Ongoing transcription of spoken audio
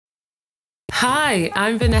Hi,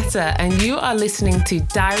 I'm Vanessa, and you are listening to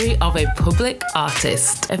Diary of a Public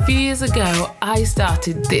Artist. A few years ago, I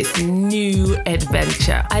started this new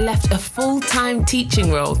adventure. I left a full-time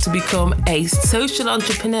teaching role to become a social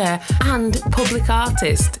entrepreneur and public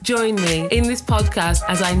artist. Join me in this podcast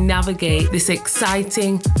as I navigate this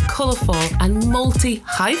exciting, colourful, and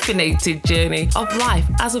multi-hyphenated journey of life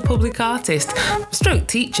as a public artist, stroke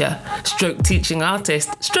teacher, stroke teaching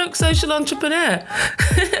artist, stroke social entrepreneur,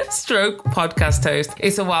 stroke podcast host.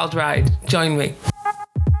 It's a wild ride. Join me.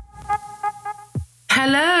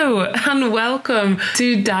 Hello and welcome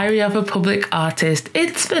to Diary of a Public Artist.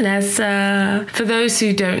 It's Vanessa. For those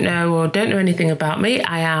who don't know or don't know anything about me,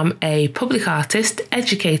 I am a public artist,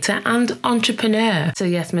 educator and entrepreneur. So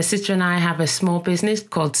yes, my sister and I have a small business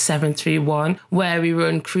called 731 where we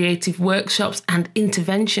run creative workshops and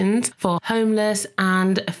interventions for homeless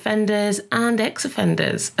and offenders and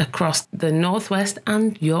ex-offenders across the Northwest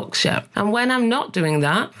and Yorkshire. And when I'm not doing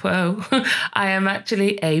that, whoa, I am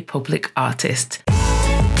actually a public artist.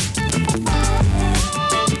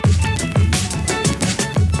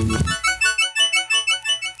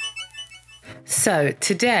 So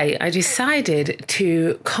today I decided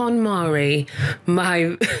to KonMari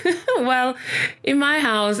my, well, in my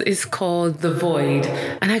house it's called The Void.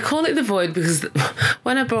 And I call it The Void because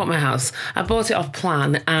when I bought my house, I bought it off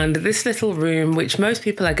plan, and this little room, which most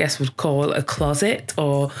people I guess would call a closet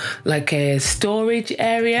or like a storage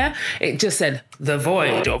area, it just said The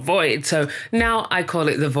Void or Void. So now I call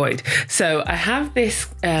it The Void. So I have this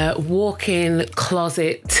walk-in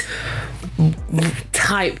closet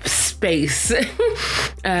type space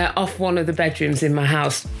off one of the bedrooms in my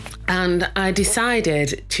house. And I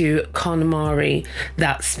decided to KonMari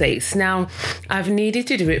that space. Now, I've needed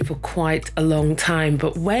to do it for quite a long time,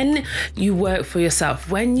 but when you work for yourself,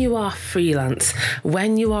 when you are freelance,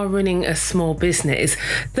 when you are running a small business,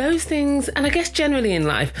 those things, and I guess generally in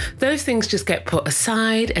life, those things just get put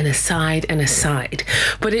aside and aside and aside.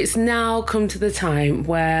 But it's now come to the time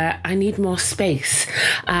where I need more space,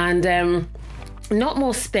 and not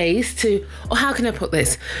more space to, or how can I put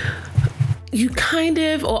this?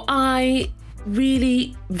 I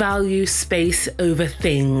really value space over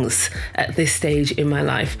things at this stage in my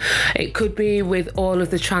life. It could be with all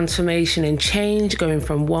of the transformation and change going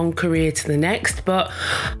from one career to the next, but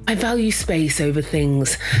I value space over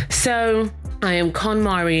things. So I am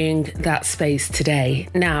KonMariing that space today.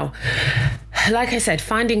 Now, like I said,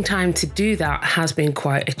 finding time to do that has been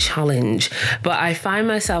quite a challenge, but I find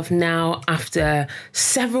myself now, after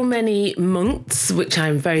many months, which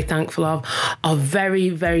I'm very thankful of very,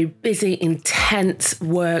 very busy, intense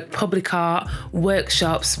work, public art,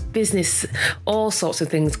 workshops, business, all sorts of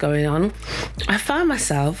things going on, I find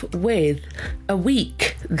myself with a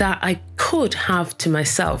week that I could have to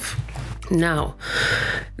myself. Now,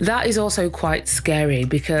 that is also quite scary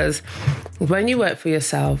because when you work for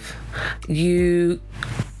yourself,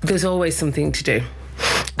 there's always something to do.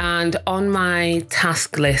 And on my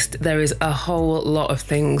task list, there is a whole lot of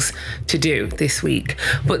things to do this week,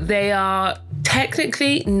 but they are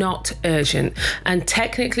technically not urgent. And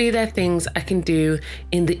technically they're things I can do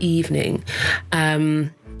in the evening.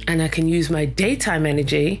 And I can use my daytime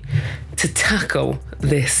energy to tackle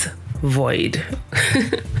this void.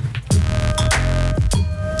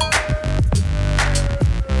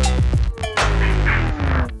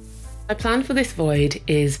 My plan for this void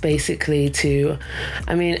is basically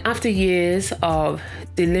after years of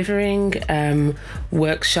delivering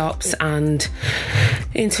workshops and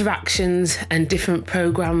interactions and different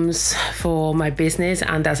programs for my business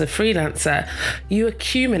and as a freelancer, you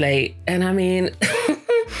accumulate, and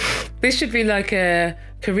this should be like a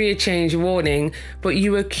career change warning, but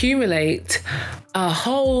you accumulate a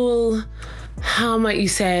whole, how might you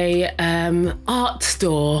say, art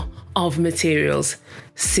store of materials.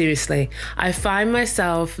 Seriously, I find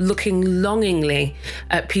myself looking longingly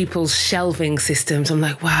at people's shelving systems. I'm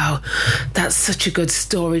like, wow, that's such a good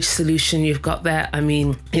storage solution you've got there.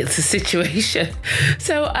 It's a situation.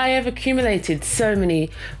 So I have accumulated so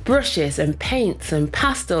many brushes and paints and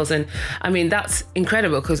pastels. And that's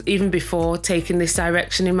incredible because even before taking this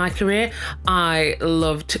direction in my career, I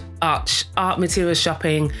loved art material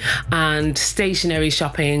shopping and stationery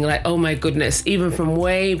shopping. Like, oh my goodness, even from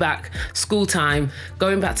way back school time,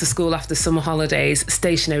 going back to school after summer holidays,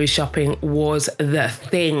 stationery shopping was the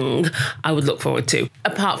thing I would look forward to,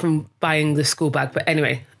 apart from buying the school bag. But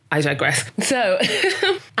anyway, I digress. So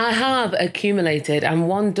I have accumulated, and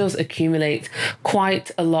one does accumulate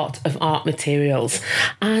quite a lot of art materials,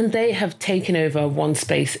 and they have taken over one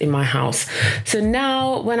space in my house. So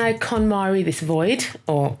now when I KonMari this void,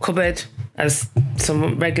 or cupboard, as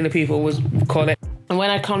some regular people would call it, And when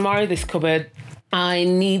I KonMari this cupboard, I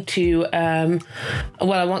need to, I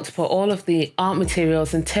want to put all of the art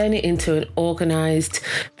materials and turn it into an organised,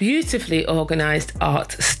 beautifully organised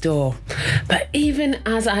art store. But even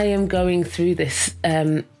as I am going through this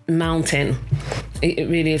mountain, it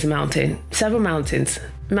really is a mountain, several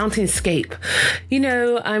mountainscape.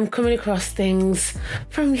 I'm coming across things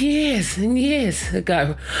from years and years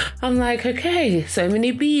ago. I'm like, okay, so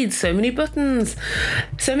many beads, so many buttons,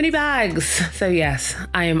 so many bags. So yes,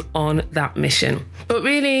 I am on that mission. But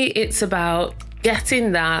really, it's about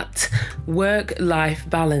getting that work-life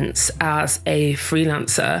balance as a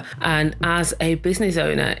freelancer and as a business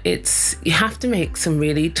owner. You have to make some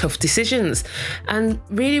really tough decisions. And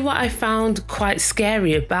really what I found quite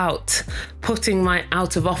scary about putting my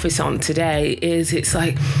out of office on today is it's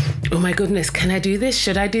like, oh my goodness, can I do this?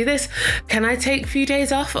 Should I do this? Can I take a few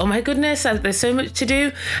days off? Oh my goodness, there's so much to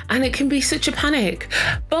do. And it can be such a panic.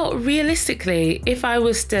 But realistically, if I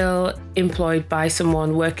was still employed by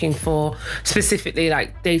someone working for specifically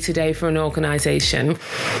like day to day for an organization,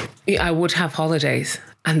 I would have holidays.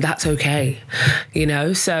 And that's okay,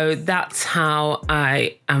 so that's how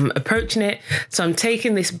I am approaching it. So I'm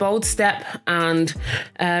taking this bold step and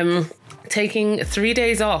taking 3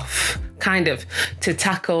 days off kind of to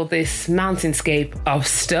tackle this mountainscape of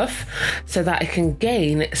stuff so that I can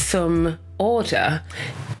gain some order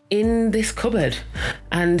in this cupboard,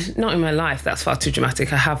 and not in my life. That's far too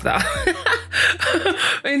dramatic. I have that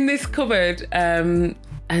in this cupboard. And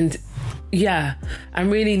yeah, I'm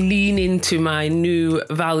really leaning into my new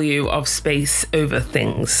value of space over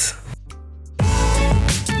things.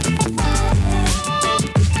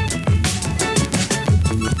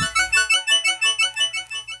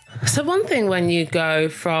 So one thing when you go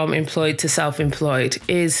from employed to self-employed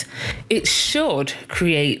is it should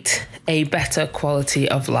create a better quality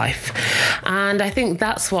of life. And I think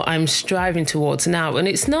that's what I'm striving towards now. And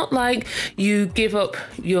it's not like you give up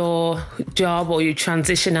your job or you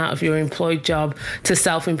transition out of your employed job to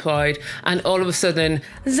self-employed and all of a sudden,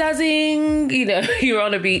 zazzing, you're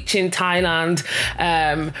on a beach in Thailand,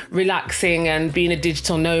 relaxing and being a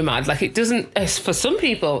digital nomad. Like it doesn't, for some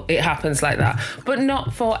people, it happens like that, but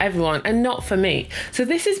not for everyone and not for me. So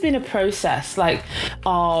this has been a process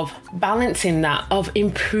of balancing that, of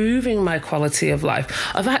improving my quality of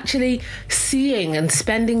life, of actually seeing and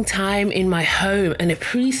spending time in my home and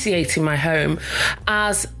appreciating my home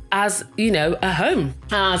as a home,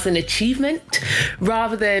 as an achievement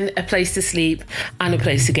rather than a place to sleep and a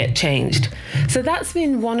place to get changed. So that's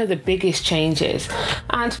been one of the biggest changes.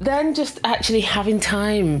 And then just actually having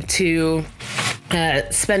time to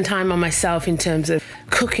spend time on myself in terms of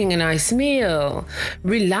cooking a nice meal,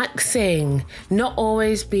 relaxing, not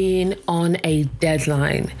always being on a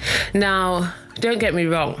deadline. Now, don't get me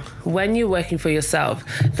wrong, when you're working for yourself,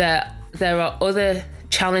 there are other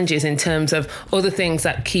challenges in terms of other things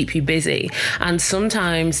that keep you busy, and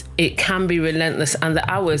sometimes it can be relentless and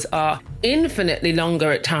the hours are infinitely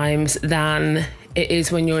longer at times than it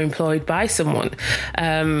is when you're employed by someone.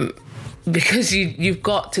 Because you've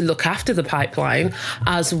got to look after the pipeline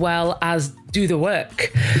as well as do the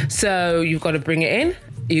work. So you've got to bring it in,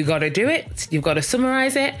 you've got to do it, you've got to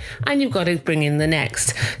summarize it, and you've got to bring in the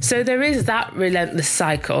next. So there is that relentless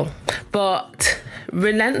cycle. But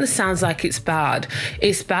relentless sounds like it's bad.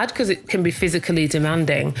 It's bad because it can be physically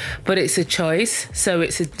demanding, but it's a choice. So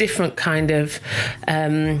it's a different kind of,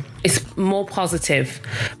 it's more positive,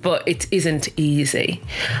 but it isn't easy.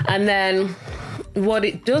 And then what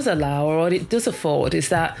it does allow, or what it does afford, is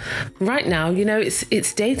that right now,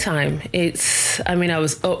 it's daytime. I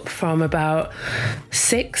was up from about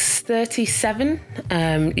 6:37.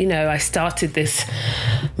 I started this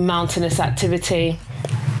mountainous activity,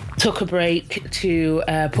 took a break to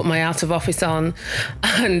put my out of office on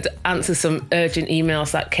and answer some urgent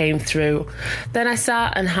emails that came through. Then I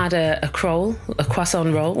sat and had a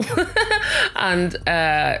croissant roll and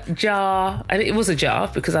a jar, and it was a jar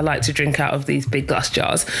because I like to drink out of these big glass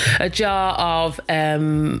jars, a jar of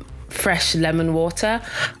fresh lemon water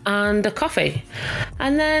and a coffee.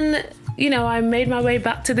 And then I made my way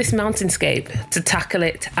back to this mountainscape to tackle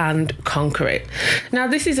it and conquer it. Now,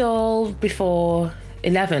 this is all before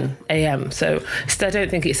 11 a.m. So I don't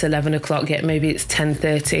think it's 11 o'clock yet. Maybe it's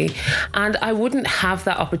 10:30. And I wouldn't have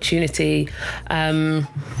that opportunity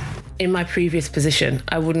in my previous position.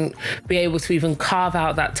 I wouldn't be able to even carve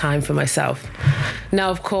out that time for myself. Now,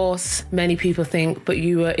 of course, many people think, but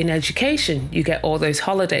you were in education, you get all those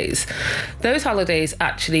holidays. Those holidays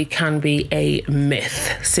actually can be a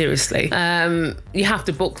myth, seriously. You have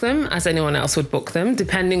to book them as anyone else would book them,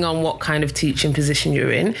 depending on what kind of teaching position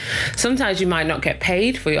you're in. Sometimes you might not get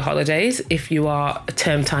paid for your holidays if you are a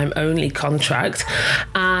term time only contract.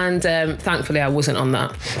 And thankfully, I wasn't on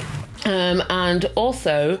that. And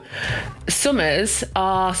also, summers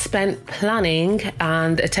are spent planning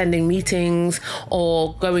and attending meetings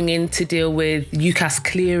or going in to deal with UCAS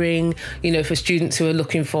clearing, for students who are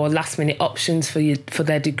looking for last minute options for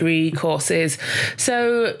their degree courses.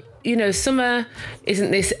 So, summer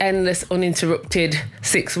isn't this endless, uninterrupted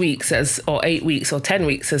 6 weeks or 8 weeks or 10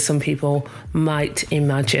 weeks, as some people might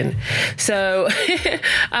imagine. So,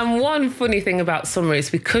 and one funny thing about summer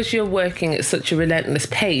is because you're working at such a relentless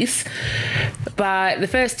pace, by the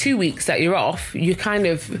first 2 weeks that you're off, you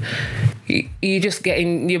just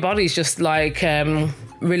getting, your body's just like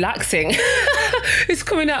relaxing. It's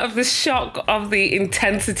coming out of the shock of the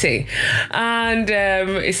intensity, and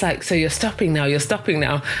it's like, so you're stopping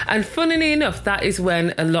now. And funnily enough, that is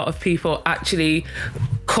when a lot of people actually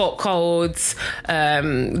caught colds,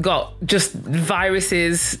 got just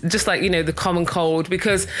viruses, just like the common cold,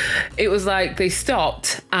 because it was like they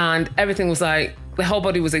stopped and everything was like, the whole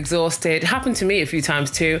body was exhausted. It happened to me a few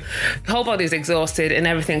times too. The whole body is exhausted and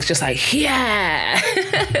everything's just like, yeah,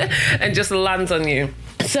 and just lands on you.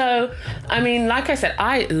 So, like I said,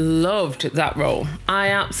 I loved that role. I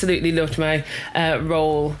absolutely loved my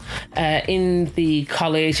role in the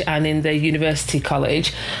college and in the university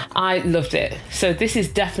college. I loved it. So this is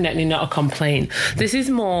definitely not a complaint. This is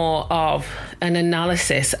more of an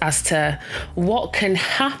analysis as to what can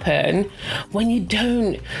happen when you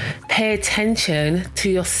don't pay attention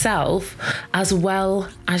to yourself as well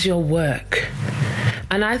as your work.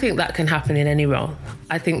 And I think that can happen in any role.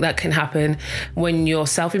 I think that can happen when you're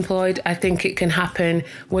self-employed. I think it can happen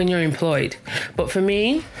when you're employed. But for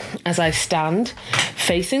me, as I stand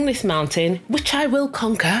facing this mountain, which I will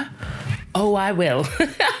conquer, oh, I will.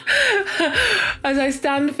 As I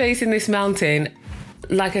stand facing this mountain,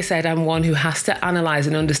 like I said, I'm one who has to analyze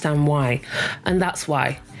and understand why. And that's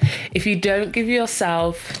why. If you don't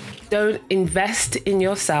don't invest in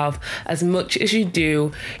yourself as much as you do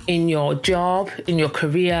in your job, in your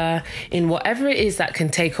career, in whatever it is that can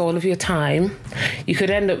take all of your time, you could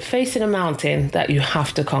end up facing a mountain that you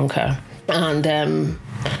have to conquer.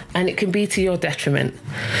 And it can be to your detriment.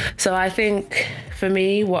 So I think for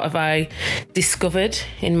me, what have I discovered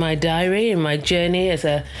in my diary, in my journey as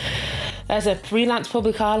a freelance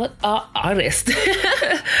public artist,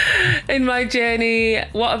 in my journey,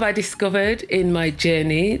 what have I discovered in my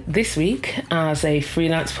journey this week as a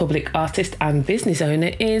freelance public artist and business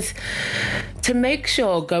owner is to make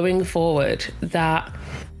sure going forward that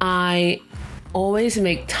I always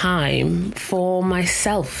make time for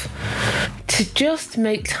myself, to just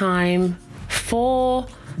make time for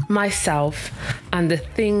myself and the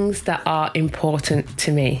things that are important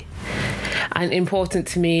to me. And important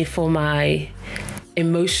to me for my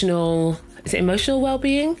emotional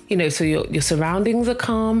well-being, so your surroundings are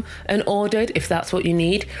calm and ordered. If that's what you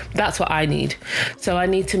need, that's what I need. So I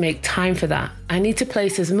need to make time for that. I need to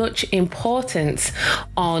place as much importance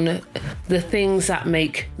on the things that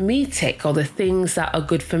make me tick or the things that are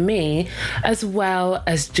good for me, as well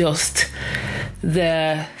as just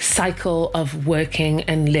the cycle of working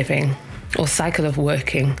and living, or cycle of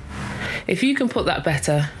working. If you can put that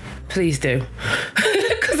better, please do,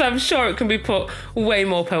 because I'm sure it can be put way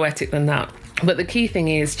more poetic than that. But the key thing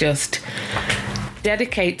is just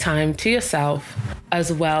dedicate time to yourself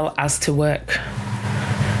as well as to work.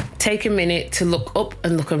 Take a minute to look up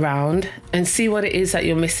and look around and see what it is that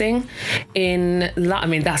you're missing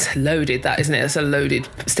that's loaded, that isn't it? It's a loaded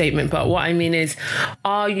statement. But what I mean is,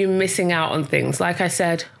 are you missing out on things? Like I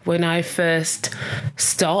said, when I first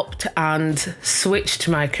stopped and switched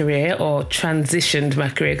my career or transitioned my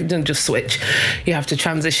career, you don't just switch, you have to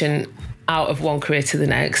transition out of one career to the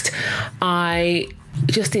next. I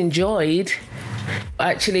just enjoyed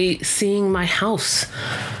actually seeing my house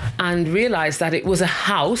and realized that it was a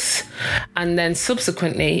house, and then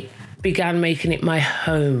subsequently began making it my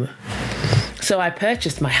home. So I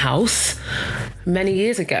purchased my house many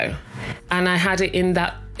years ago, and I had it in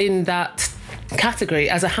that category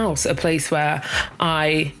as a house, a place where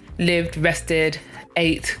I lived, rested,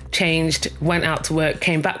 ate, changed, went out to work,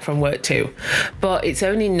 came back from work too. But it's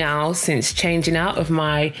only now, since changing out of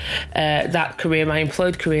my that career, my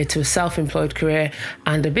employed career, to a self-employed career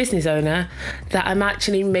and a business owner, that I'm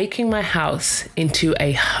actually making my house into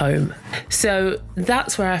a home. So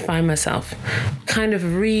that's where I find myself, kind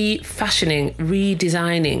of refashioning,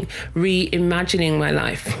 redesigning, reimagining my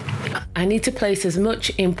life. I need to place as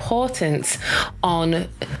much importance on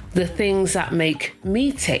the things that make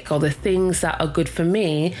me tick, or the things that are good for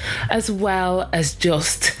me, as well as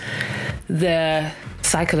just the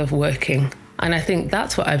cycle of working. And I think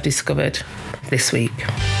that's what I've discovered this week.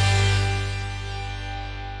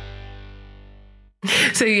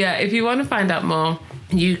 So yeah, if you want to find out more,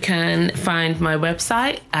 you can find my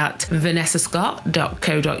website at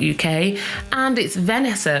vanessascott.co.uk, and it's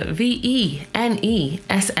Venessa, VENESSA,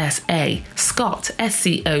 Scott,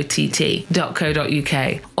 SCOTT.co.uk,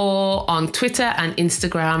 or on Twitter and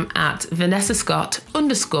Instagram at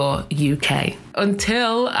vanessascott_UK.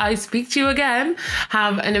 Until I speak to you again,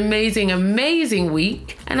 have an amazing, amazing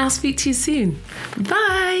week, and I'll speak to you soon.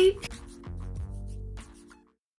 Bye.